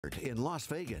in Las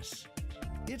Vegas.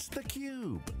 It's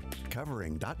theCUBE,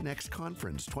 covering .next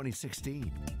Conference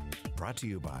 2016. Brought to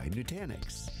you by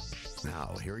Nutanix.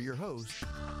 Now, here are your hosts,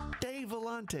 Dave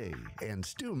Vellante and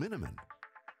Stu Miniman.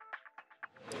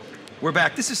 We're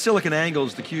back. This is SiliconANGLE,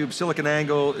 it's theCUBE.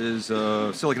 SiliconANGLE is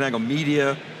SiliconANGLE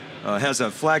Media, has a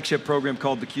flagship program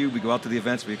called theCUBE. We go out to the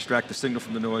events, we extract the signal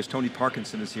from the noise. Tony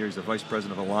Parkinson is here, he's the Vice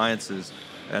President of Alliances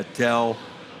at Dell.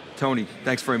 Tony,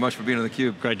 thanks very much for being on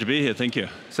theCUBE. Great to be here, thank you.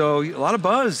 So, a lot of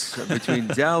buzz between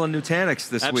Dell and Nutanix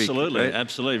this week. Absolutely, right?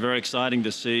 absolutely. Very exciting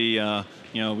to see,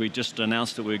 we just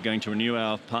announced that we're going to renew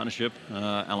our partnership.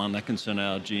 Alan Atkinson,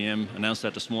 our GM, announced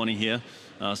that this morning here.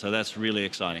 So that's really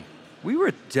exciting. We were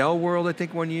at Dell World, I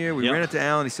think, one year. We ran into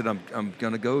Alan, he said, I'm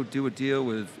going to go do a deal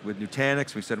with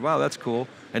Nutanix. We said, wow, that's cool.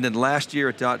 And then last year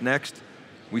at .next,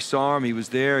 we saw him, he was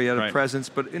there, he had a presence,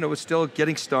 but it was still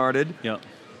getting started. Yep.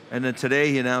 And then today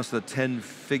he announced the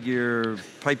 10-figure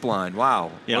pipeline.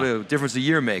 Wow, what a difference a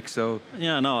year makes. So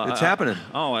it's happening.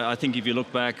 I think if you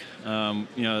look back,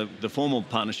 the formal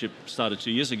partnership started 2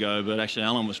 years ago, but actually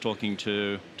Alan was talking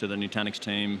to the Nutanix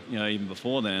team even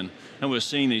before then. And we're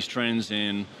seeing these trends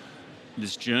in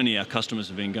this journey our customers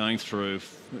have been going through,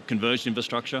 converged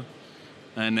infrastructure,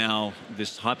 and now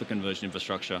this hyper-converged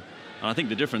infrastructure. And I think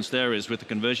the difference there is with the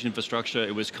converged infrastructure,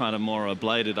 it was kind of more a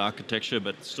bladed architecture,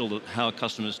 but still how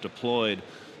customers deployed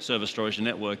server storage and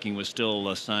networking was still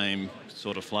the same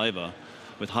sort of flavor.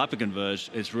 With hyper-converged,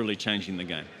 it's really changing the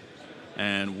game.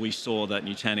 And we saw that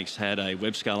Nutanix had a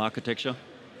web scale architecture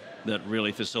that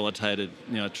really facilitated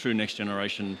true next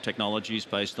generation technologies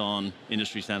based on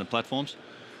industry standard platforms.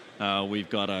 We've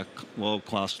got a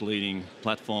world-class leading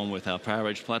platform with our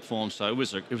PowerEdge platform, so it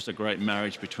was a great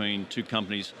marriage between two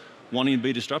companies wanting to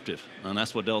be disruptive, and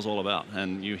that's what Dell's all about.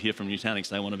 And you hear from Nutanix,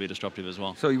 they want to be disruptive as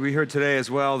well. So we heard today as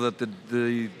well that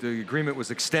the agreement was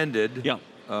extended. Yeah.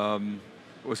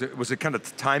 Was it kind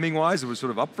of timing-wise, it was sort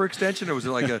of up for extension, or was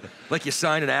it like like you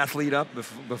sign an athlete up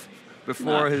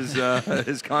before his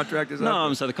contract is up?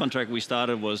 No, so the contract we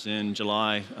started was in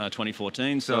July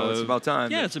 2014. So it's about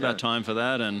time. Yeah, it's about time for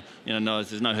that, and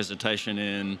there's no hesitation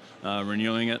in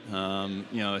renewing it.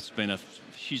 It's been a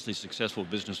hugely successful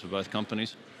business for both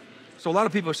companies. So a lot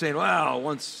of people are saying, wow,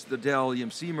 once the Dell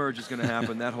EMC merge is going to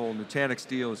happen, that whole Nutanix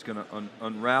deal is going to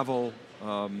unravel.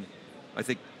 I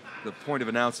think the point of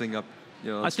announcing up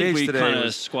I think we kind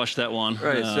of squashed that one.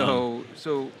 Right,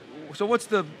 so what's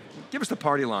give us the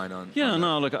party line on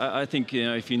that. Look, I think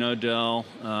if you know Dell,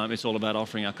 it's all about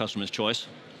offering our customers choice.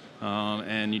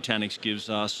 And Nutanix gives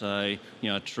us a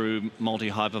true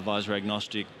multi-hypervisor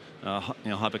agnostic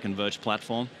hyper-converged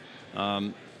platform.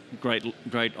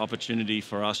 Great opportunity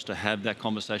for us to have that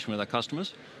conversation with our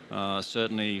customers.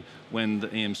 Certainly when the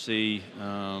EMC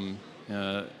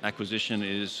acquisition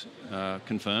is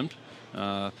confirmed,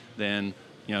 then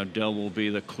Dell will be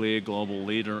the clear global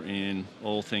leader in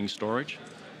all things storage,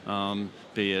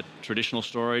 be it traditional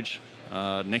storage,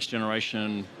 next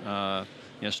generation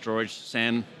storage,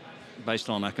 SAN based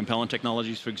on our compelling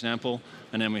technologies, for example,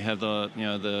 and then we have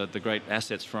the great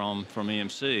assets from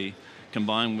EMC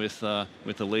combined with the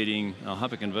leading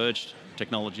hyper-converged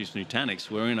technologies from Nutanix.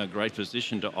 We're in a great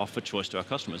position to offer choice to our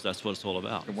customers. That's what it's all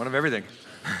about. One of everything.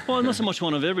 Well, not so much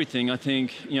one of everything. I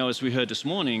think, as we heard this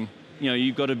morning,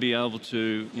 you've got to be able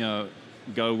to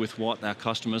go with what our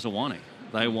customers are wanting.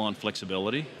 They want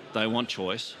flexibility, they want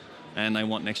choice, and they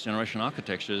want next generation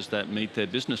architectures that meet their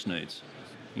business needs.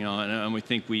 And we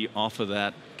think we offer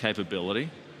that capability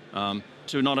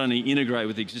to not only integrate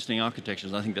with existing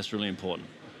architectures, I think that's really important.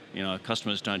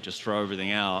 Customers don't just throw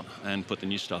everything out and put the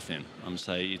new stuff in. I'm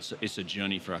saying it's a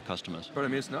journey for our customers. But I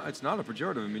mean, it's not a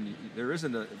pejorative. I mean, there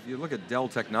isn't if you look at Dell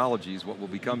Technologies, what will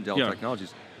become Dell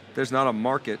Technologies, there's not a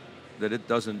market that it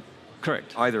doesn't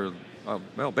either,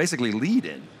 basically lead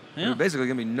in. Yeah. We're basically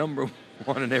going to be number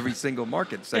one in every single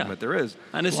market segment there is.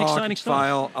 And it's Block, exciting stuff.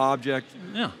 File, object,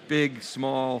 big,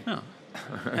 small. Yeah.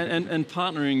 and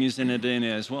partnering is in our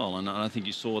DNA as well, and I think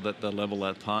you saw that the level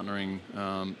that partnering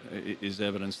is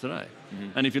evidence today.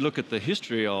 Mm-hmm. And if you look at the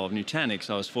history of Nutanix,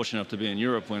 I was fortunate enough to be in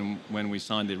Europe when we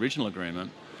signed the original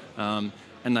agreement, and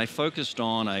they focused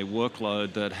on a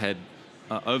workload that had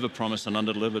overpromised and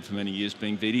underdelivered for many years,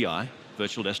 being VDI,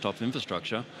 virtual desktop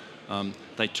infrastructure.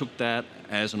 They took that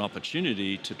as an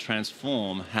opportunity to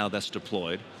transform how that's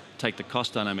deployed, take the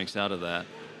cost dynamics out of that,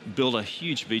 build a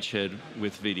huge beachhead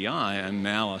with VDI, and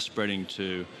now are spreading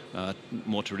to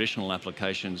more traditional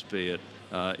applications, be it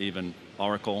even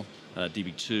Oracle,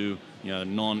 DB2,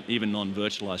 even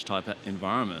non-virtualized type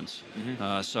environments.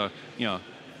 Mm-hmm. So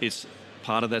it's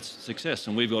part of that success,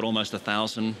 and we've got almost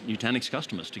 1,000 Nutanix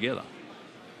customers together.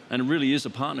 And it really is a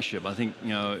partnership. I think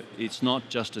it's not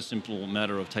just a simple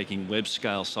matter of taking web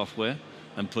scale software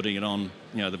and putting it on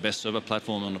the best server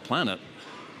platform on the planet.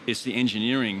 It's the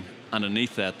engineering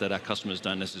underneath that our customers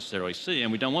don't necessarily see,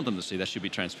 and we don't want them to see. That should be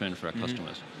transparent for our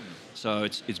customers. So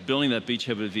it's building that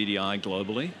beachhead with VDI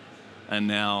globally, and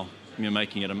now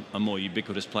making it a more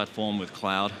ubiquitous platform with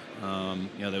cloud.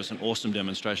 There was an awesome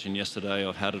demonstration yesterday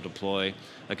of how to deploy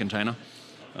a container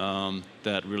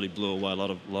that really blew away a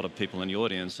lot of people in the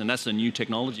audience, and that's a new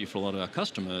technology for a lot of our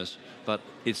customers. But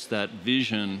it's that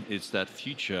vision, it's that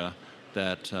future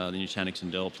that the Nutanix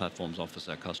and Dell platforms offers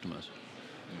our customers.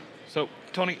 So,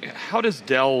 Tony, how does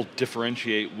Dell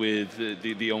differentiate with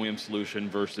the OEM solution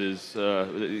versus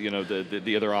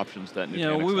the other options that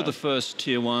Nutanix we were has? the first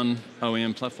tier 1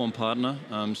 OEM platform partner.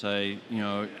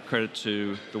 Credit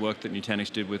to the work that Nutanix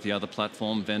did with the other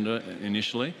platform vendor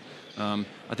initially.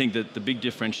 I think that the big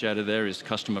differentiator there is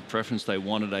customer preference. They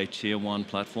wanted a tier 1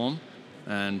 platform,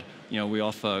 and we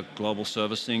offer global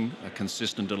servicing, a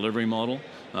consistent delivery model,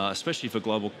 especially for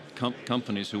global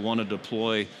companies who want to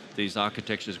deploy these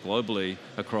architectures globally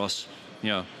across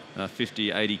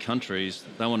 50, 80 countries.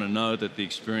 They want to know that the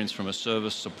experience from a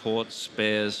service, support,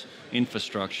 spares,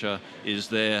 infrastructure is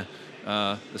there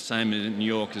the same in New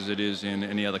York as it is in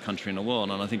any other country in the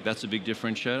world, and I think that's a big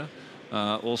differentiator.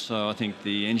 Also, I think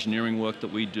the engineering work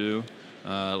that we do,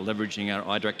 leveraging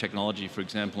our iDirect technology, for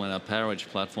example, in our PowerEdge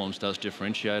platforms, does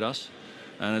differentiate us.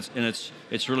 And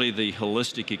it's really the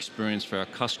holistic experience for our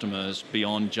customers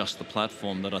beyond just the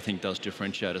platform that I think does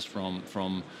differentiate us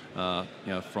from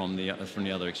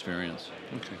the other experience.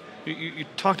 Okay. You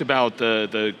talked about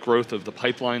the growth of the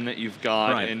pipeline that you've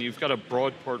got, right, and you've got a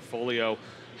broad portfolio.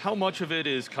 How much of it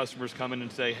is customers come in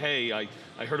and say, hey,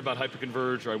 I heard about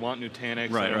Hyperconverged, or I want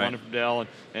Nutanix, right, I want it from Dell,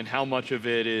 and how much of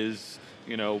it is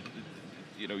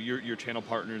your channel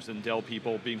partners and Dell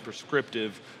people being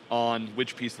prescriptive on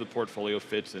which piece of the portfolio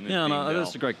fits in?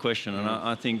 That's a great question, and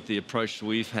I think the approach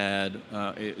we've had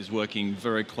is working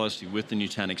very closely with the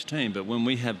Nutanix team, but when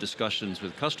we have discussions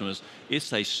with customers,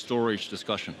 it's a storage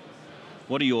discussion.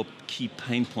 What are your key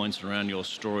pain points around your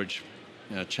storage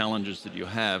challenges that you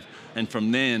have? And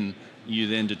from then, you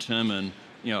then determine,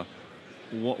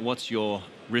 what's your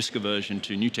risk aversion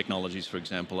to new technologies, for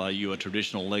example. Are you a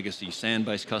traditional legacy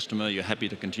SAN-based customer? You're happy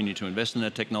to continue to invest in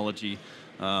that technology,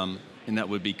 and that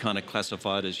would be kind of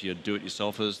classified as your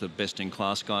do-it-yourselfers, the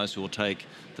best-in-class guys who will take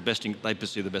they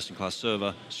perceive the best-in-class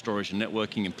server, storage, and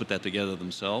networking and put that together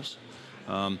themselves.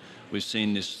 We've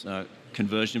seen this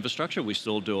converged infrastructure. We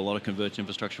still do a lot of converged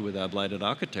infrastructure with our bladed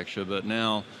architecture, but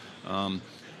now,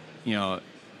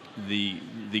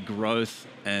 the growth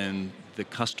and the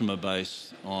customer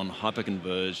base on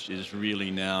hyper-converged is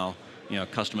really now,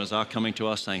 customers are coming to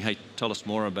us saying, hey, tell us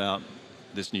more about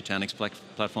this Nutanix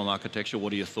platform architecture.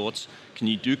 What are your thoughts? Can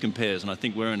you do compares? And I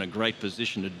think we're in a great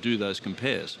position to do those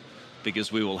compares,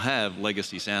 because we will have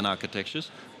legacy SAN architectures,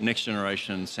 next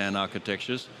generation SAN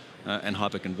architectures, and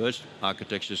hyper-converged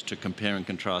architectures to compare and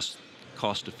contrast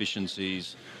cost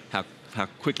efficiencies, how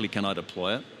quickly can I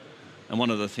deploy it? And one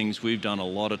of the things we've done a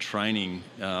lot of training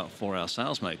for our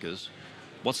sales makers,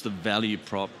 what's the value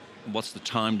prop, what's the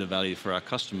time to value for our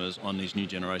customers on these new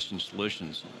generation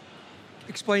solutions?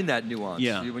 Explain that nuance.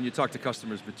 Yeah. When you talk to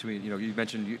customers between, you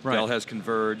mentioned right, Dell has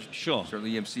converged. Sure.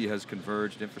 Certainly EMC has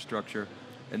converged infrastructure,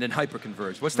 and then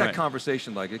hyper-converged. What's that right,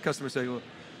 conversation like? The customers say, well,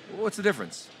 what's the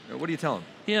difference? What do you tell them?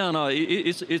 Yeah, no,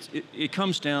 it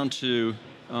comes down to,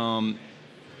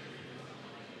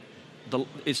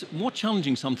 it's more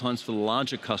challenging sometimes for the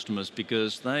larger customers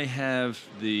because they have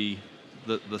the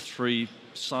three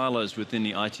silos within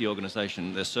the IT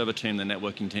organization, their server team, their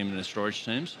networking team, and their storage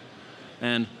teams.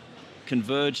 And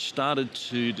Converge started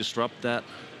to disrupt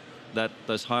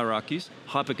those hierarchies.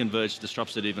 Hyperconverged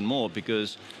disrupts it even more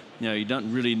because you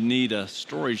don't really need a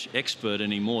storage expert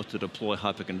anymore to deploy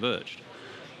hyperconverged.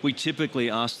 We typically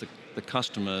ask the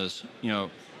customers,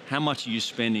 how much are you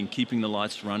spending keeping the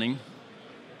lights running,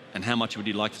 and how much would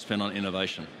you like to spend on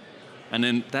innovation? And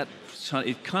then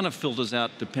it kind of filters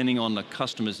out depending on the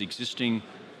customer's existing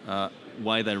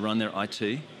way they run their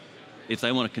IT. If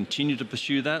they want to continue to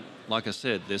pursue that, like I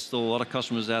said, there's still a lot of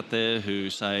customers out there who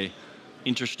say,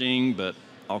 interesting, but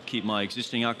I'll keep my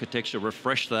existing architecture,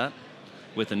 refresh that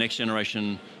with the next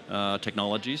generation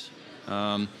technologies.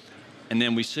 And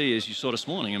then we see, as you saw this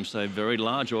morning, I'm saying very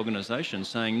large organizations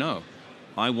saying, no,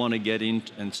 I want to get in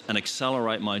and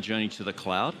accelerate my journey to the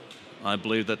cloud. I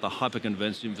believe that the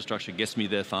hyper-converged infrastructure gets me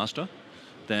there faster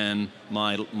than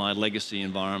my legacy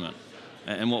environment.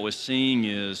 And what we're seeing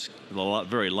is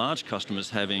very large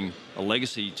customers having a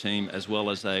legacy team as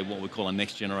well as what we call a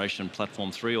next generation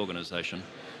platform 3 organization.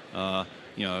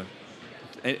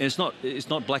 it's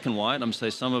not black and white. I'm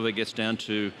saying some of it gets down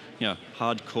to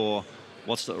hardcore.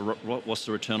 What's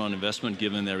the return on investment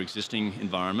given their existing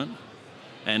environment?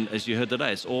 And as you heard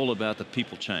today, it's all about the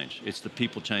people change. It's the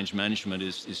people change management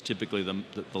is typically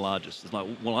the largest. It's like,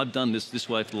 well, I've done this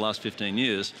way for the last 15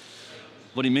 years.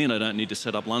 What do you mean I don't need to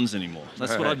set up LUNs anymore?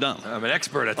 That's what I've done. I'm an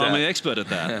expert at that. I'm an expert at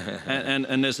that.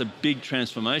 and there's a big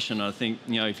transformation. I think,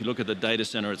 if you look at the data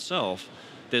center itself,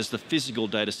 there's the physical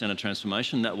data center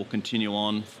transformation that will continue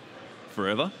on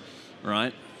forever,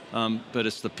 right? But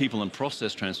it's the people and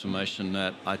process transformation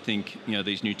that I think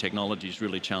these new technologies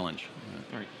really challenge.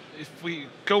 All right. If we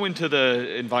go into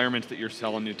the environment that you're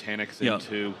selling Nutanix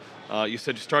into, you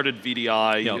said you started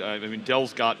VDI. I mean,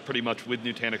 Dell's got pretty much with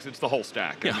Nutanix, it's the whole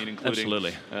stack. I mean, including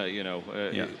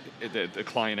the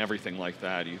client, everything like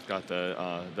that. You've got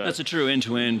the That's a true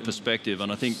end-to-end perspective,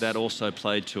 and I think that also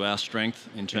played to our strength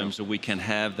in terms of we can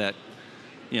have that.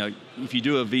 If you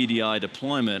do a VDI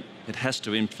deployment, it has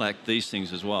to impact these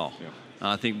things as well.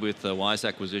 I think with the Wise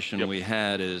acquisition we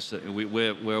had is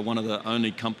we're one of the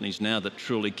only companies now that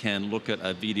truly can look at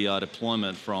a VDI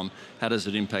deployment from how does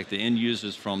it impact the end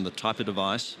users from the type of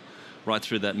device right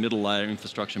through that middle layer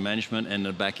infrastructure management and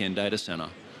the back-end data center.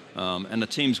 And the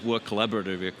teams work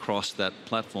collaboratively across that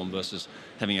platform versus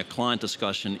having a client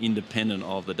discussion independent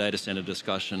of the data center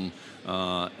discussion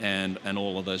and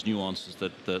all of those nuances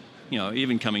that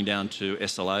even coming down to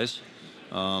SLAs.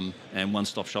 And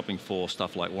one-stop shopping for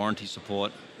stuff like warranty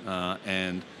support,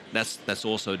 and that's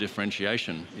also a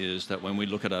differentiation, is that when we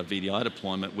look at our VDI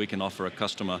deployment, we can offer a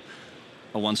customer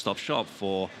a one-stop shop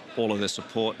for all of their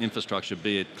support infrastructure,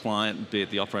 be it client, be it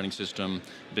the operating system,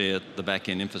 be it the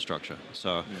back-end infrastructure.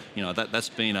 So, that's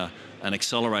been an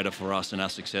accelerator for us in our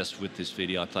success with this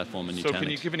VDI platform in Nutanix. So can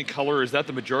you give any color? Is that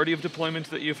the majority of deployments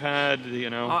that you've had,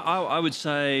 I would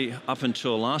say up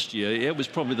until last year, it was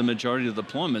probably the majority of the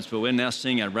deployments, but we're now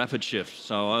seeing a rapid shift.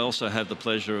 So I also have the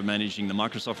pleasure of managing the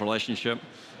Microsoft relationship,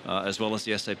 as well as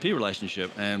the SAP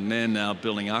relationship, and they're now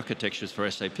building architectures for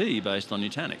SAP based on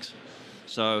Nutanix.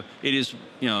 So it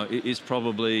is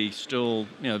probably still,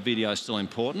 VDI is still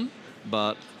important,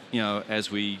 but as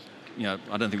we,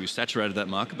 I don't think we've saturated that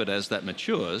market, but as that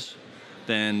matures,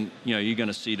 then you're going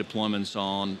to see deployments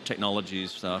on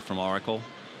technologies from Oracle,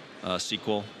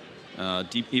 SQL,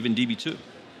 even DB2,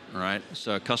 right?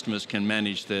 So customers can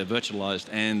manage their virtualized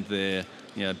and their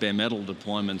bare metal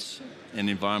deployments and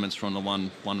environments from the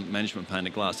one management pane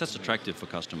of glass. That's attractive for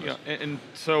customers. Yeah, and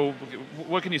so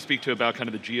what can you speak to about kind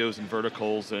of the geos and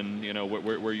verticals and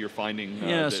where you're finding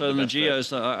so in the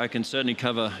geos, I can certainly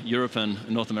cover Europe and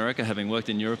North America, having worked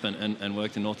in Europe and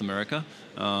worked in North America.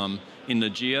 In the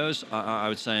geos, I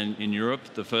would say in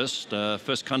Europe, the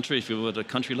first country, if you were at a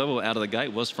country level, out of the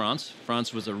gate was France.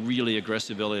 France was a really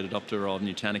aggressive early adopter of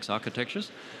Nutanix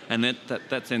architectures, and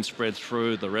that then spread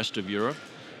through the rest of Europe.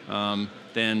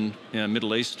 Then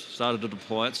Middle East started to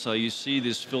deploy it, so you see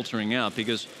this filtering out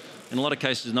because in a lot of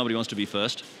cases nobody wants to be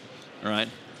first, right?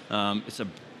 It's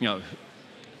who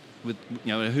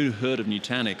heard of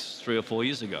Nutanix 3 or 4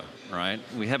 years ago, right?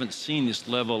 We haven't seen this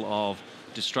level of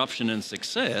disruption and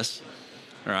success,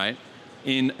 right?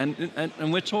 And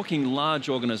we're talking large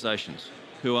organizations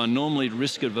who are normally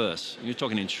risk averse. You're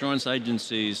talking insurance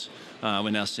agencies, we're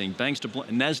now seeing banks deploy,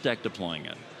 NASDAQ deploying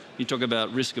it. You talk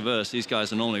about risk averse, these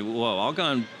guys are normally, whoa, I'll go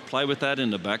and play with that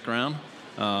in the background.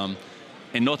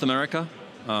 In North America,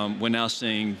 we're now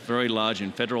seeing very large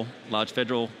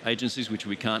federal agencies, which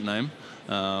we can't name.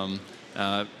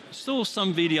 Still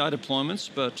some VDI deployments,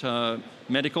 but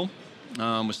medical,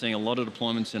 we're seeing a lot of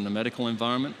deployments in the medical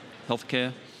environment.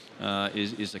 Healthcare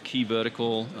is a key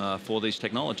vertical for these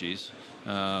technologies.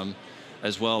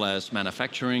 As well as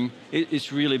manufacturing,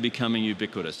 it's really becoming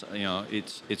ubiquitous.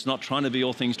 It's not trying to be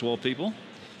all things to all people,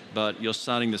 but you're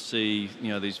starting to see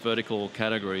these vertical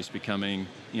categories becoming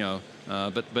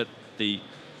but the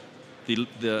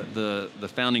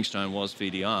founding stone was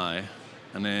VDI,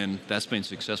 and then that's been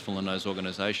successful in those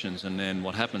organizations. And then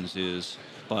what happens is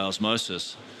by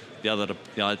osmosis, the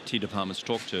IT departments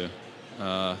talk to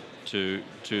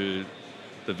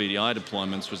the VDI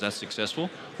deployments, was that successful?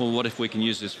 Well, what if we can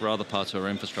use this for other parts of our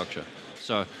infrastructure?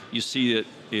 So you see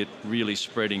it really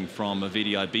spreading from a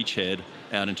VDI beachhead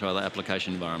out into other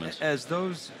application environments. As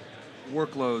those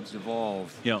workloads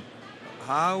evolve,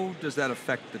 how does that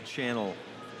affect the channel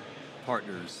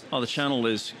partners? Oh, the channel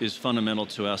is fundamental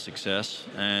to our success,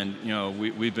 and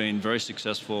we've been very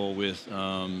successful with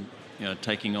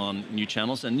taking on new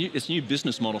channels, and it's new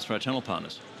business models for our channel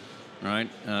partners, right?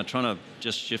 Trying to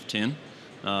just shift in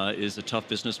is a tough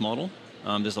business model.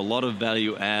 There's a lot of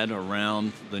value add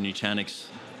around the Nutanix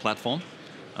platform,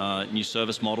 new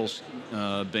service models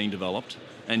being developed,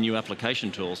 and new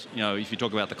application tools. You know, if you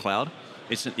talk about the cloud,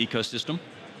 it's an ecosystem,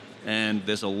 and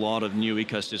there's a lot of new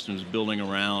ecosystems building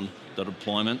around the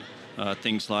deployment.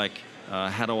 Things like,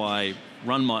 how do I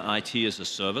run my IT as a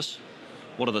service?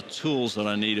 What are the tools that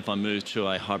I need if I move to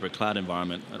a hybrid cloud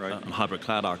environment, a hybrid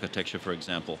cloud architecture, for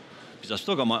example? Because I've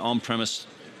still got my on-premise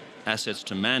assets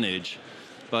to manage,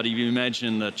 but if you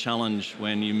imagine the challenge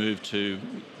when you move to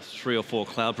 3 or 4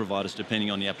 cloud providers,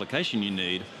 depending on the application you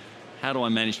need, how do I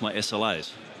manage my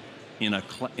SLAs in an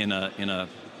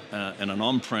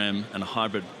on-prem and a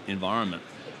hybrid environment?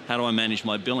 How do I manage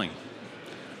my billing?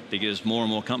 Because more and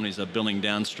more companies are billing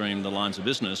downstream the lines of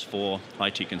business for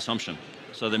IT consumption.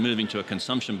 So they're moving to a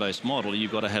consumption-based model.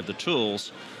 You've got to have the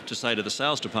tools to say to the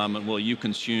sales department, well, you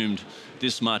consumed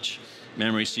this much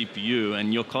memory CPU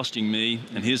and you're costing me,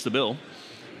 and here's the bill,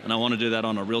 and I want to do that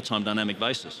on a real-time dynamic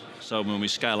basis. So when we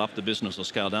scale up the business or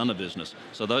scale down the business.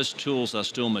 So those tools are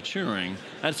still maturing,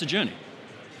 and it's a journey.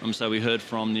 So we heard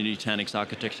from the Nutanix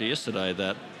architecture yesterday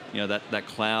that, you know, that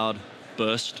cloud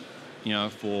burst, you know,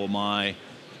 for my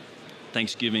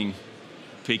Thanksgiving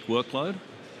peak workload.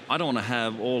 I don't want to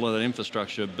have all of that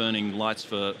infrastructure burning lights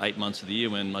for 8 months of the year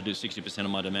when I do 60%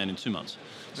 of my demand in 2 months.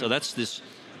 So that's this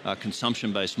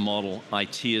consumption-based model,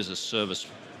 IT as a service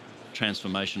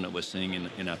transformation that we're seeing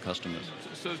in our customers.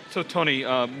 So Tony,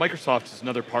 Microsoft is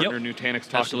another partner Nutanix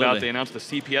talked about. They announced the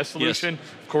CPS solution. Yes.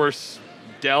 Of course,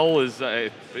 Dell is,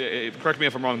 correct me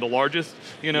if I'm wrong, the largest,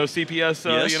 you know,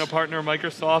 CPS you know, partner of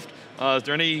Microsoft. Is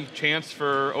there any chance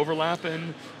for overlap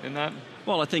in that?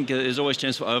 Well, I think there's always a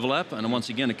chance for overlap, and once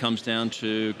again, it comes down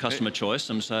to customer choice.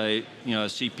 And say, you know,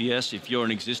 CPS, if you're an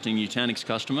existing Nutanix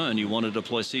customer and you want to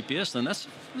deploy CPS, then that's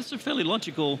a fairly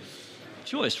logical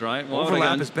choice, right? Well,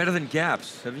 overlap is better than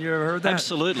gaps. Have you ever heard that?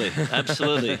 Absolutely,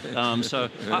 absolutely. So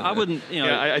I wouldn't, you know.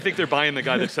 Yeah, I think they're buying the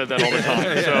guy that said that all the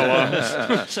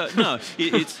time. So no,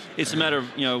 it's a matter of,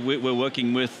 you know, we're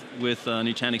working with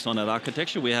Nutanix on that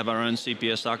architecture. We have our own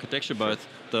CPS architecture, both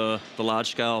the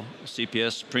large-scale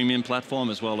CPS premium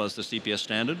platform as well as the CPS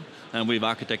standard, and we've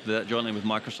architected that jointly with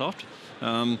Microsoft.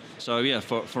 So yeah,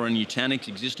 for a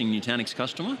existing Nutanix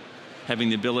customer, having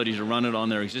the ability to run it on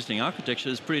their existing architecture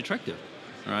is pretty attractive,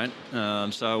 right?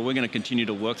 So we're going to continue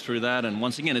to work through that, and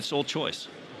once again, it's all choice.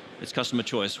 It's customer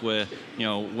choice, where, you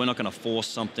know, we're not going to force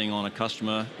something on a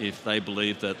customer if they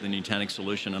believe that the Nutanix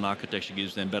solution and architecture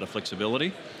gives them better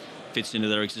flexibility, fits into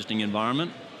their existing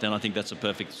environment, then I think that's a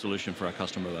perfect solution for our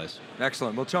customer base.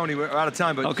 Excellent. Well, Tony, we're out of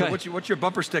time, but okay. What's your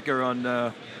bumper sticker on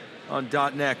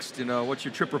 .next? You know, what's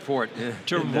your trip report?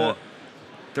 Trip report.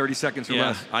 30 seconds or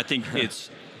less. I think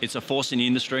it's a force in the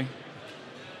industry.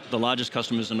 The largest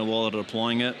customers in the world are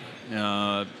deploying it. You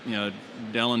know,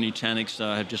 Dell and Nutanix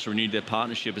have just renewed their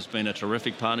partnership. It's been a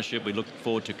terrific partnership. We look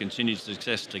forward to continued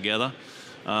success together.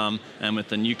 And with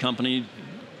the new company,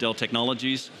 Dell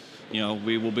Technologies, you know,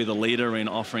 we will be the leader in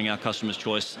offering our customers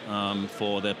choice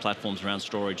for their platforms around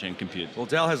storage and compute. Well,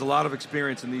 Dell has a lot of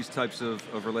experience in these types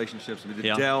of relationships. I mean,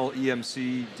 the Dell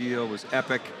EMC deal was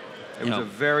epic. It was a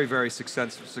very, very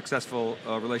successful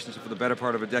relationship for the better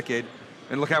part of a decade.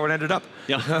 And look how it ended up.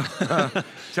 Yeah.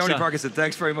 Tony Parkinson,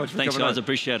 thanks very much for coming on. Thanks, guys.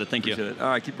 Appreciate it. Thank you. All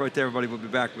right, keep right there, everybody. We'll be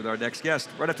back with our next guest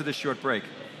right after this short break.